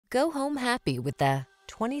Go home happy with the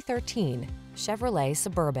 2013 Chevrolet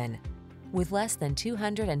Suburban. With less than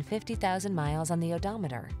 250,000 miles on the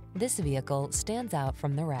odometer, this vehicle stands out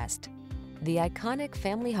from the rest. The iconic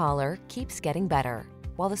family hauler keeps getting better,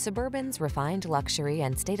 while the Suburban's refined luxury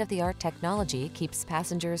and state-of-the-art technology keeps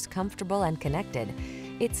passengers comfortable and connected.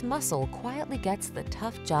 Its muscle quietly gets the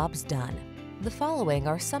tough jobs done. The following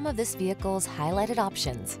are some of this vehicle's highlighted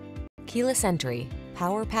options: keyless entry,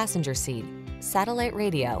 power passenger seat, satellite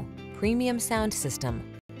radio, premium sound system,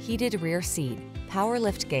 heated rear seat, power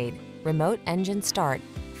liftgate, remote engine start,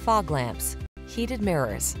 fog lamps, heated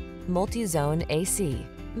mirrors, multi-zone AC.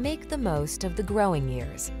 Make the most of the growing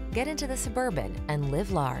years. Get into the Suburban and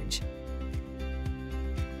live large.